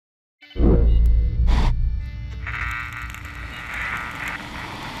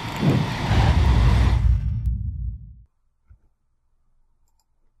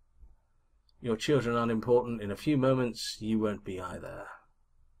Your children aren't important. In a few moments, you won't be either.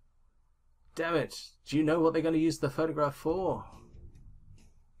 Damn it! Do you know what they're going to use the photograph for?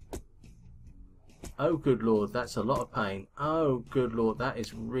 Oh, good lord, that's a lot of pain. Oh, good lord, that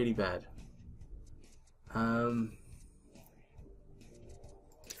is really bad.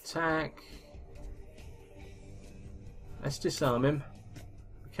 Attack. Let's disarm him.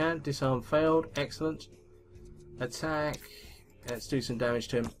 We can't. Disarm failed. Excellent. Attack. Let's do some damage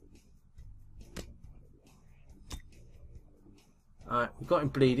to him. Alright, we've got him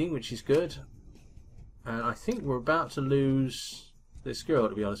bleeding, which is good. And I think we're about to lose this girl,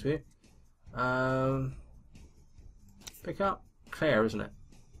 to be honest with you. Pick up. Claire, isn't it?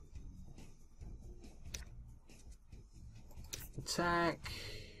 Attack.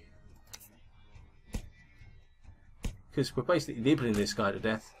 Because we're basically nibbling this guy to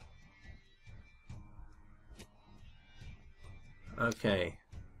death. Okay.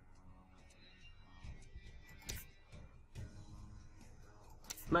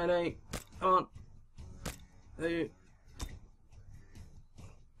 Melee. Come on. We're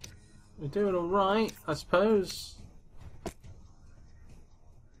doing alright, I suppose.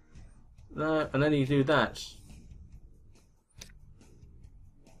 No, and then you do that.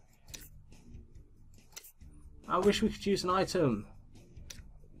 I wish we could use an item.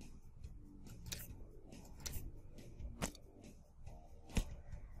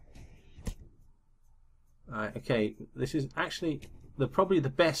 Alright, okay. This is actually probably the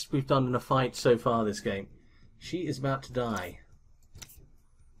best we've done in a fight so far this game. She is about to die.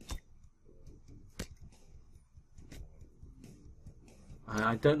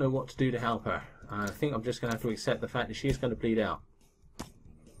 I don't know what to do to help her. I think I'm just going to have to accept the fact that she is going to bleed out.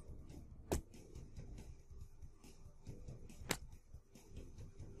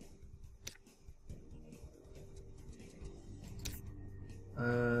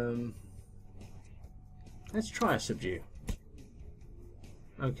 Let's try a subdue.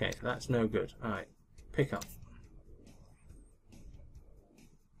 Okay, that's no good. Alright, pick up.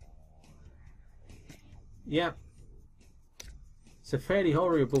 Yeah. It's a fairly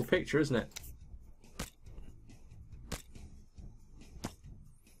horrible picture, isn't it?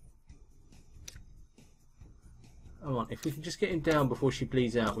 Come on, if we can just get him down before she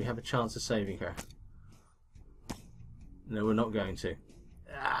bleeds out, we have a chance of saving her. No, we're not going to.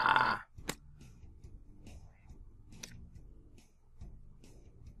 Ah!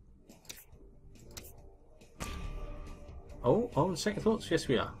 Oh, on second thoughts, yes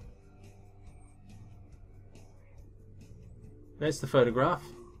we are. There's the photograph.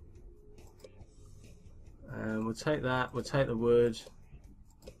 We'll take that, we'll take the wood.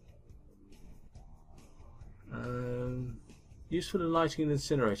 Useful in lighting an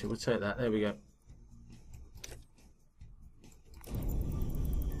incinerator, we'll take that, there we go.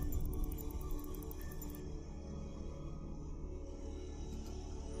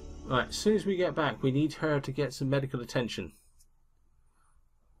 Right, as soon as we get back, we need her to get some medical attention.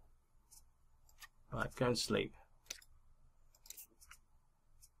 Right, go and sleep.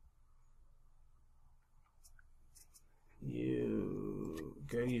 You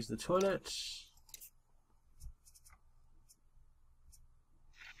go use the toilet.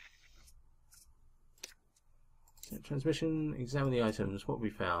 Set transmission, examine the items, what we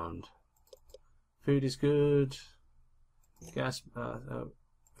found. Food is good. Gas,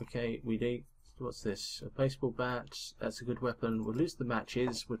 okay, we need, what's this? A baseball bat, that's a good weapon. We'll lose the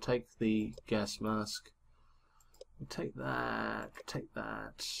matches, we'll take the gas mask. We'll take that, take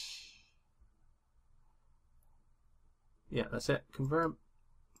that. Yeah, that's it, confirm.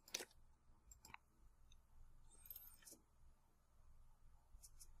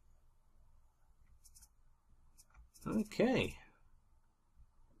 Okay.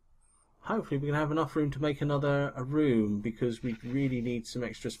 Hopefully we can have enough room to make a room, because we really need some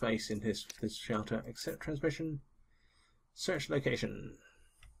extra space in this shelter. Accept transmission. Search location.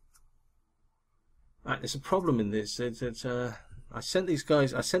 Right, there's a problem in this. I sent these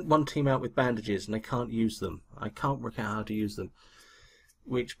guys. I sent one team out with bandages, and they can't use them. I can't work out how to use them,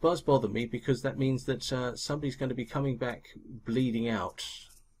 which does bother me, because that means that somebody's going to be coming back bleeding out.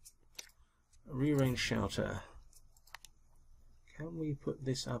 Rearrange shelter. Can we put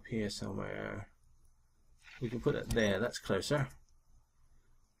this up here somewhere? We can put it there, that's closer.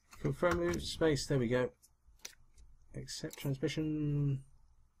 Confirm move space, there we go. Accept transmission.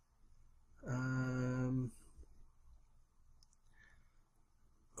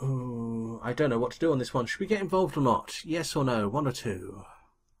 Oh, I don't know what to do on this one. Should we get involved or not? Yes or no? One or two?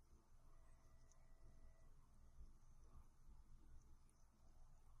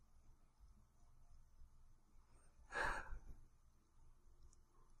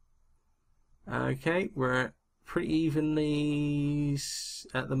 Okay, we're pretty evenly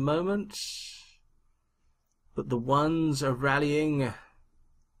at the moment, but the ones are rallying.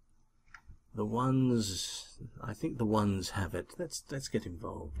 The ones, I think the ones have it. Let's get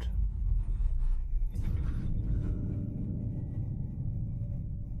involved.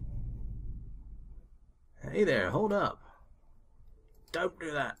 Hey there, hold up. Don't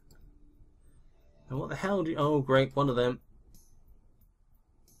do that. And what the hell do you... Oh, great, one of them.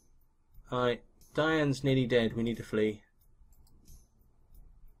 Alright, Diane's nearly dead. We need to flee.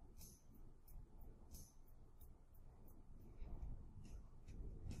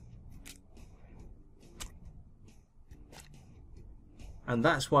 And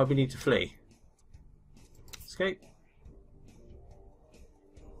that's why we need to flee. Escape.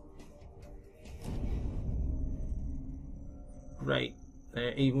 Great.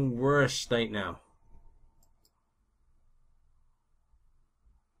 They're even worse state now.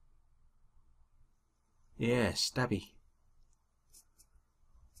 Yeah, stabby.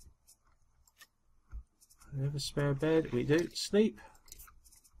 We have a spare bed. We do. Sleep.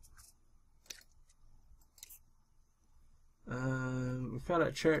 We found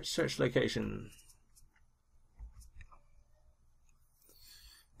out church. Search location.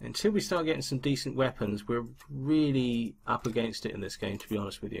 Until we start getting some decent weapons, we're really up against it in this game, to be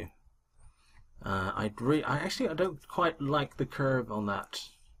honest with you. I don't quite like the curve on that.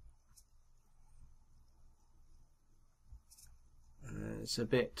 It's a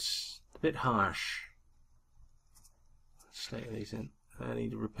bit harsh. Let's take these in. I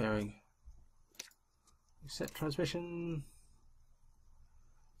need repairing. Accept transmission.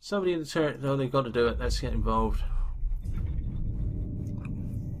 Somebody in the turret. Oh, they've got to do it. Let's get involved.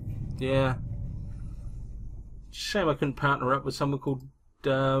 Yeah. Shame I couldn't partner up with someone called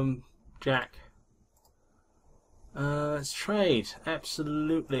Jack. Let's trade.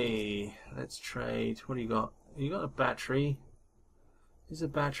 Absolutely. Let's trade. What do you got? You got a battery. Is a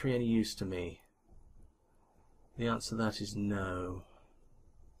battery any use to me? The answer to that is no.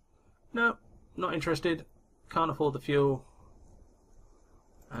 No, not interested. Can't afford the fuel.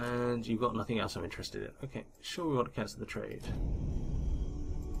 And you've got nothing else I'm interested in. Okay, sure, we want to cancel the trade.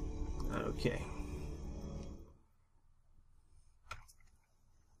 Okay.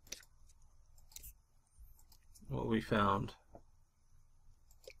 What we found?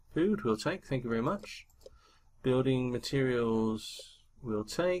 Food we'll take, thank you very much. Building materials we'll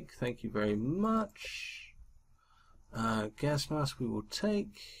take, thank you very much. Gas mask we will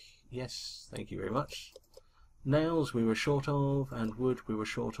take, yes, thank you very much. Nails we were short of, and wood we were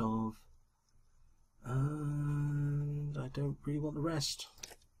short of. And I don't really want the rest.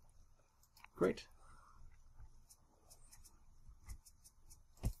 Great.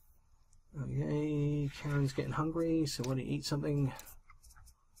 Okay, Karen's getting hungry, so why don't you eat something?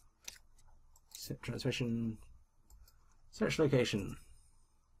 Set transmission. Search location.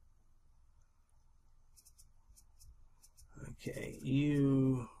 Okay,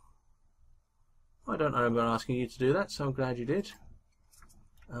 you... I don't know about asking you to do that, so I'm glad you did.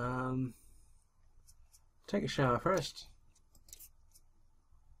 Take a shower first.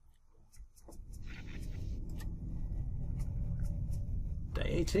 Day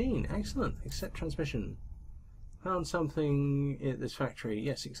 18, excellent. Accept transmission. Found something at this factory.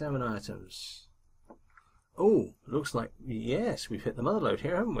 Yes, examine items. Oh, looks like, yes, we've hit the mother lode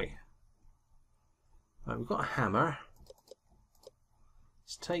here, haven't we? Right, we've got a hammer.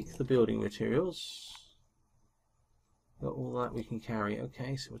 Let's take the building materials. Got all that we can carry.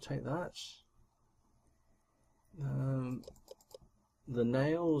 Okay, so we'll take that. The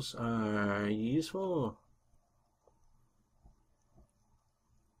nails are useful.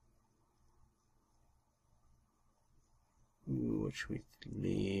 Ooh, what should we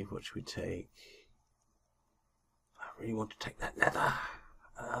leave? What should we take? I really want to take that leather.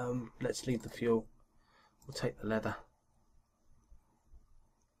 Let's leave the fuel. We'll take the leather.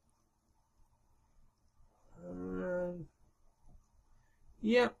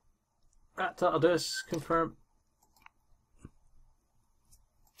 Yep, that'll do us. Confirm.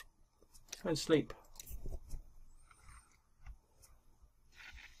 Go and sleep.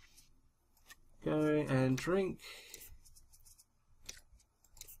 Go and drink.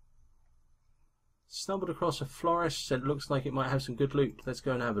 Stumbled across a florist, said it looks like it might have some good loot. Let's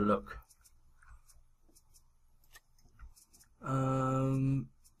go and have a look. Go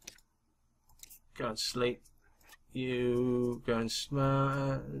and sleep. You go and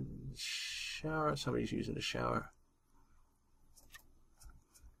shower. Somebody's using the shower.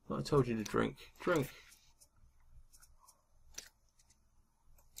 What I told you to drink. Drink.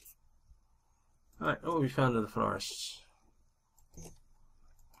 Alright, what have we found in the forests?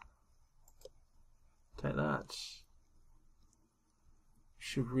 Take that.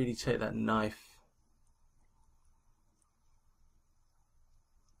 Should really take that knife.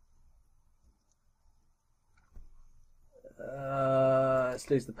 Let's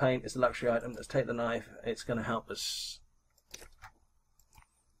lose the paint. It's a luxury item. Let's take the knife. It's going to help us.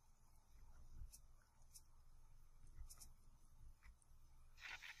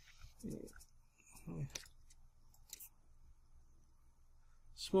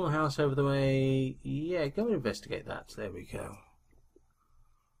 Small house over the way. Yeah, go and investigate that. There we go.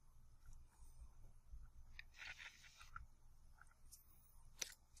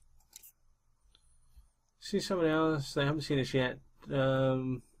 See someone else. They haven't seen us yet.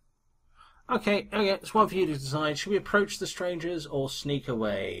 Okay, it's one for you to decide. Should we approach the strangers or sneak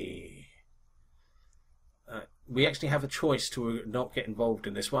away? We actually have a choice to not get involved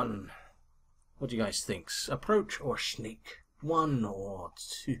in this one. What do you guys think? Approach or sneak? One or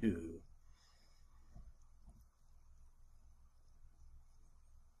two?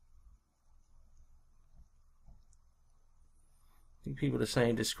 I think people are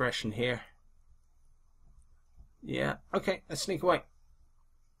saying discretion here. Yeah, okay, let's sneak away.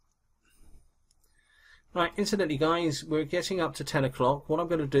 Right, incidentally guys, we're getting up to 10 o'clock. What I'm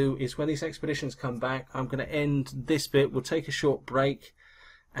going to do is when these expeditions come back, I'm going to end this bit. We'll take a short break,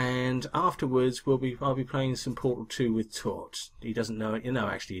 and afterwards I'll be playing some Portal 2 with Tort. He doesn't know it. No,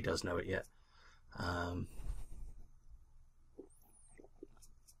 actually he does know it yet.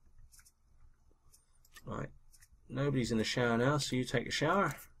 Right, nobody's in the shower now, so you take a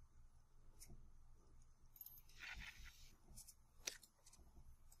shower.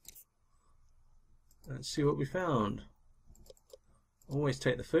 Let's see what we found. Always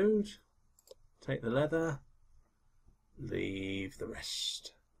take the food, take the leather, leave the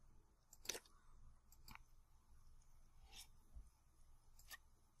rest.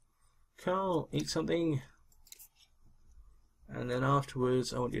 Carl, eat something, and then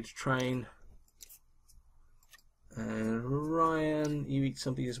afterwards I want you to train. And Ryan, you eat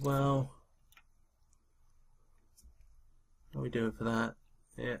something as well. How are we doing for that?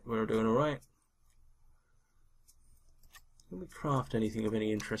 Yeah, we're doing alright. Can we craft anything of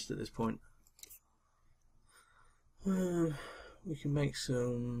any interest at this point? We can make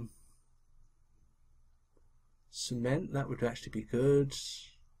some cement. That would actually be good.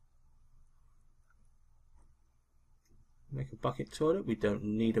 Make a bucket toilet. We don't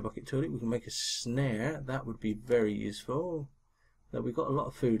need a bucket toilet. We can make a snare. That would be very useful. Now we've got a lot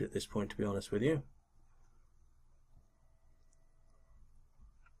of food at this point, to be honest with you.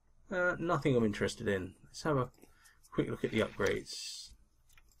 Nothing I'm interested in. Let's have a quick look at the upgrades.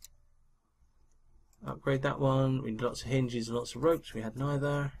 Upgrade that one. We need lots of hinges and lots of ropes. We had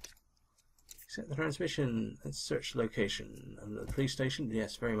neither. Set the transmission. Let's search the location. And the police station.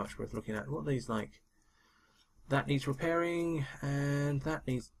 Yes, very much worth looking at. What are these like? That needs repairing, and that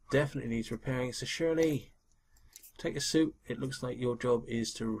definitely needs repairing. So Shirley, take a suit. It looks like your job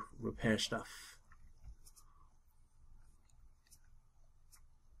is to repair stuff.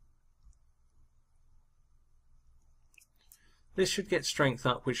 This should get strength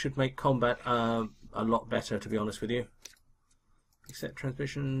up, which should make combat a lot better, to be honest with you. Except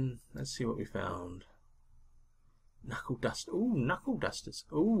transmission. Let's see what we found. Knuckle dust. Ooh, knuckle dusters.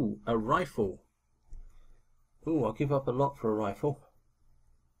 Ooh, a rifle. Ooh, I'll give up a lot for a rifle.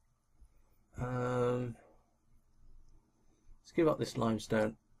 Let's give up this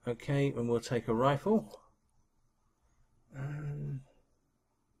limestone. Okay, and we'll take a rifle.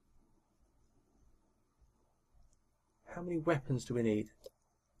 How many weapons do we need?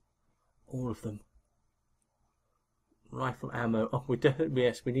 All of them. Rifle ammo. Oh, we definitely,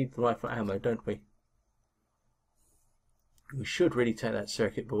 yes, we need the rifle ammo, don't we? We should really take that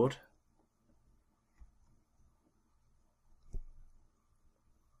circuit board.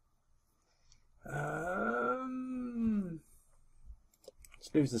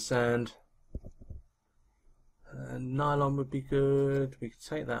 Let's lose the sand. Nylon would be good. We could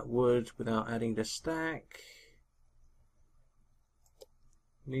take that wood without adding the stack.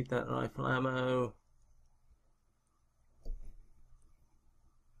 Need that rifle ammo.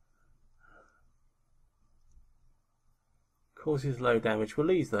 Causes low damage. We'll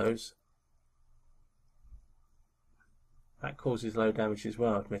leave those. That causes low damage as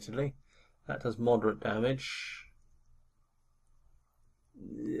well, admittedly. That does moderate damage.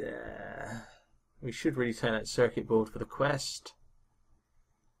 Yeah. We should really take that circuit board for the quest.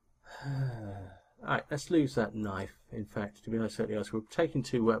 Alright, let's lose that knife. In fact, to be honest with you, we're taking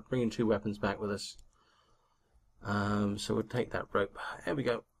bringing two weapons back with us. So we'll take that rope. There we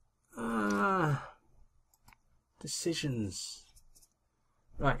go. Decisions.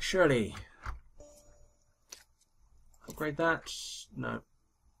 Right, Shirley. upgrade that? No.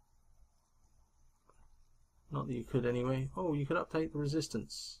 Not that you could anyway. Oh, you could update the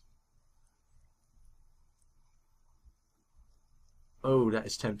resistance. Oh, that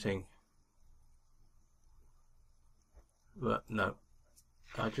is tempting. But no.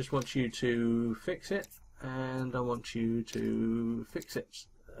 I just want you to fix it, and I want you to fix it.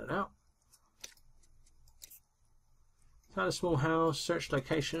 Now. Found a small house, search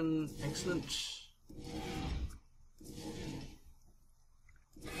location, excellent.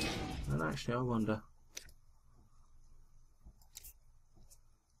 And actually, I wonder.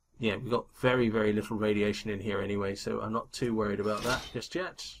 Yeah, we've got very, very little radiation in here anyway, so I'm not too worried about that just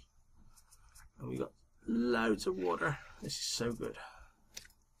yet. And we've got loads of water. This is so good.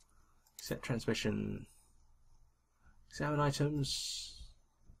 Set transmission. Examine items.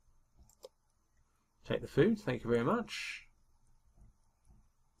 Take the food, thank you very much.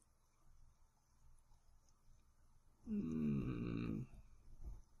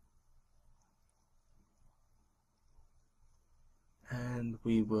 And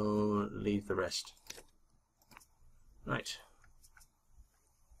we will leave the rest. Right.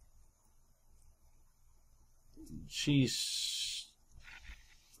 She's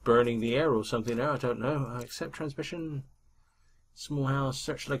burning the air or something now, I don't know. Accept transmission. Small house,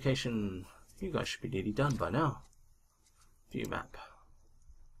 search location. You guys should be nearly done by now. View map.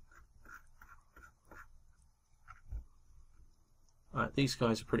 Alright, these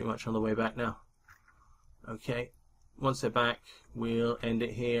guys are pretty much on the way back now. Okay. Once they're back, we'll end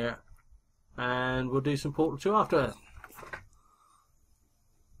it here, and we'll do some Portal 2 after.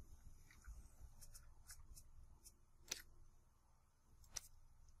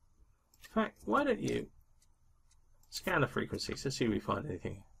 In fact, why don't you scan the frequencies to see if we find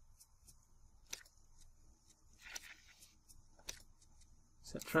anything.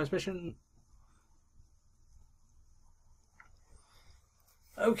 Set transmission.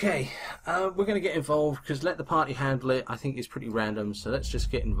 Okay, we're going to get involved because let the party handle it. I think it's pretty random, so let's just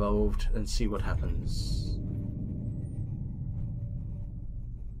get involved and see what happens.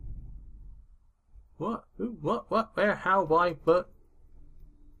 What? Who? What? Where? How? Why? But?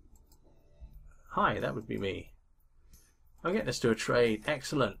 Hi, that would be me. Okay, let's do a trade.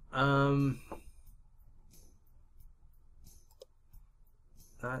 Excellent.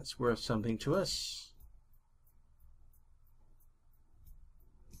 That's worth something to us.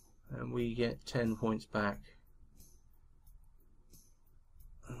 And we get 10 points back.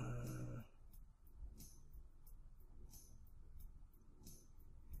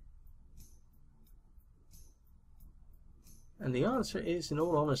 And the answer is, in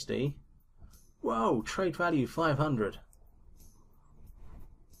all honesty, whoa, trade value 500.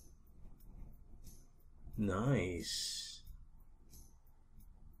 Nice.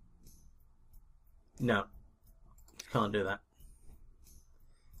 No, can't do that.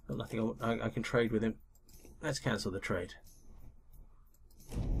 Got nothing I can trade with him. Let's cancel the trade.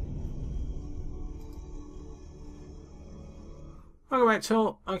 I'll go back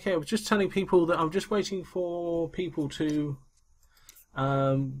to. Okay, I was just telling people that I'm just waiting for people to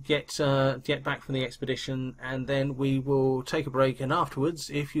get back from the expedition, and then we will take a break. And afterwards,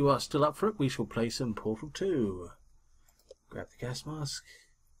 if you are still up for it, we shall play some Portal 2. Grab the gas mask.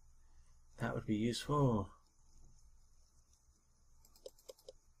 That would be useful.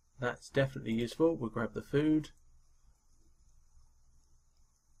 That's definitely useful. We'll grab the food.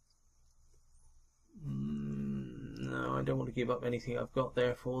 No, I don't want to give up anything I've got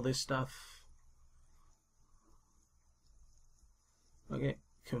there for this stuff. Okay,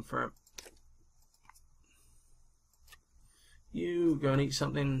 confirm. You go and eat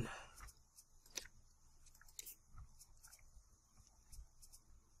something.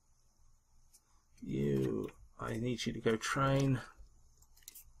 You, I need you to go train.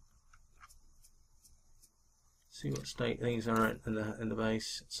 See what state things are in the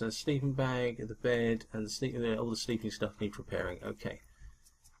base. So sleeping bag, the bed, and all the sleeping stuff need repairing. Okay.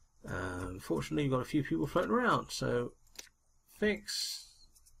 Fortunately, you've got a few people floating around. So fix,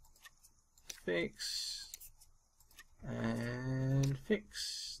 and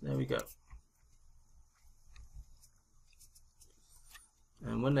fix. There we go.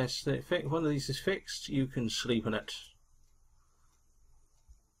 And when one of these is fixed, you can sleep on it.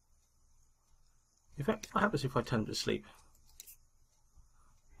 In fact, what happens if I tell him to sleep?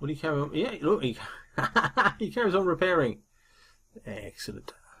 Will he carry on? Yeah, look, he carries on repairing.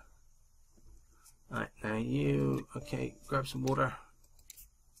 Excellent. Right, now you, okay, grab some water.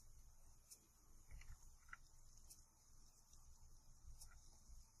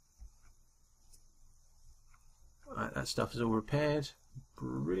 Right, that stuff is all repaired.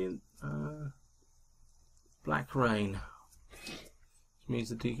 Brilliant. Black rain. Which means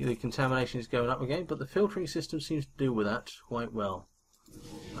that the contamination is going up again, but the filtering system seems to deal with that quite well.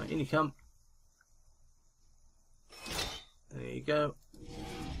 Right, in you come. There you go.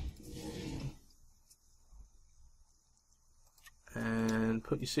 And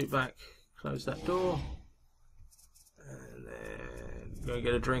put your suit back. Close that door. And then go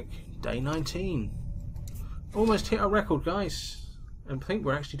get a drink. Day 19. Almost hit our record, guys. And I think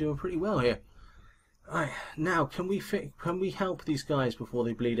we're actually doing pretty well here. Alright, now can we help these guys before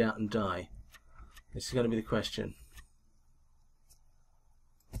they bleed out and die? This is going to be the question.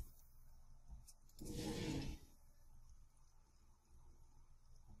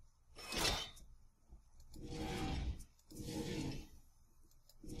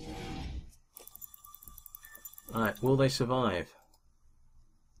 Alright, will they survive?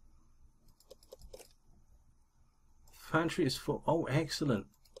 Pantry is full. Oh, excellent.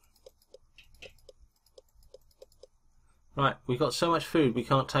 Right, we've got so much food we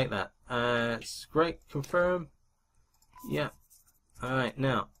can't take that. It's great. Confirm. Yeah. Alright,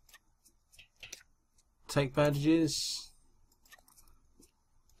 now. Take bandages.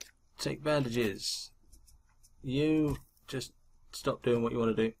 Take bandages. You just stop doing what you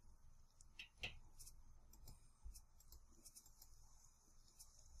want to do.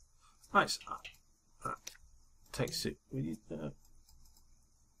 Right. Take suit. There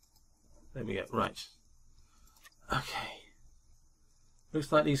we go. Right. Okay.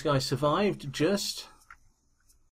 Looks like these guys survived just.